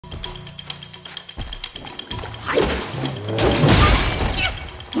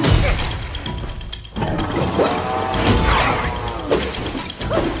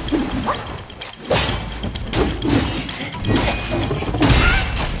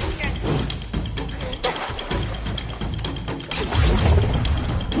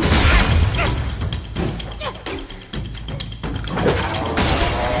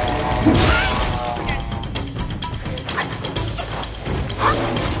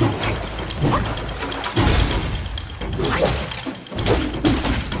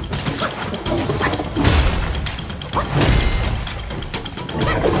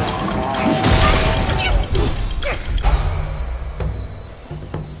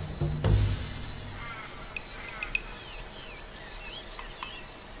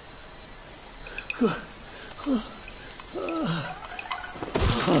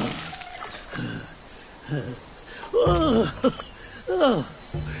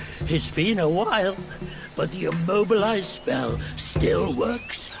It's been a while, but the immobilized spell still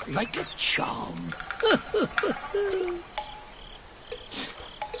works like a charm.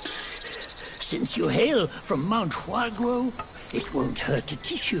 Since you hail from Mount YAARA, it won't hurt to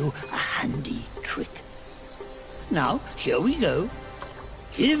teach you a handy trick. Now, here we go.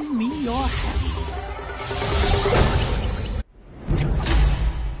 Give me your hand.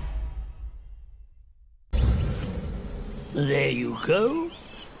 There you go.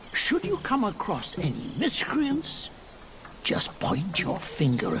 Should you come across any miscreants, just point your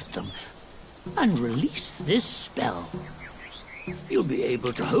finger at them and release this spell. You'll be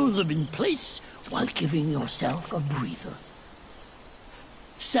able to hold them in place while giving yourself a breather.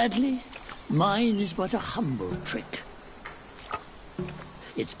 Sadly, mine is but a humble trick.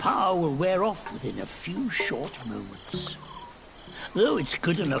 Its power will wear off within a few short moments. Though it's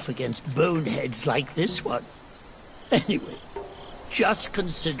good enough against boneheads like this one. Anyway, just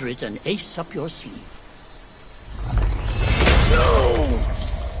consider it an ace up your sleeve. No!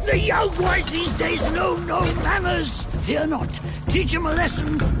 The young boys these days know no manners! Fear not, teach them a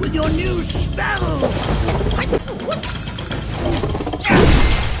lesson with your new spell!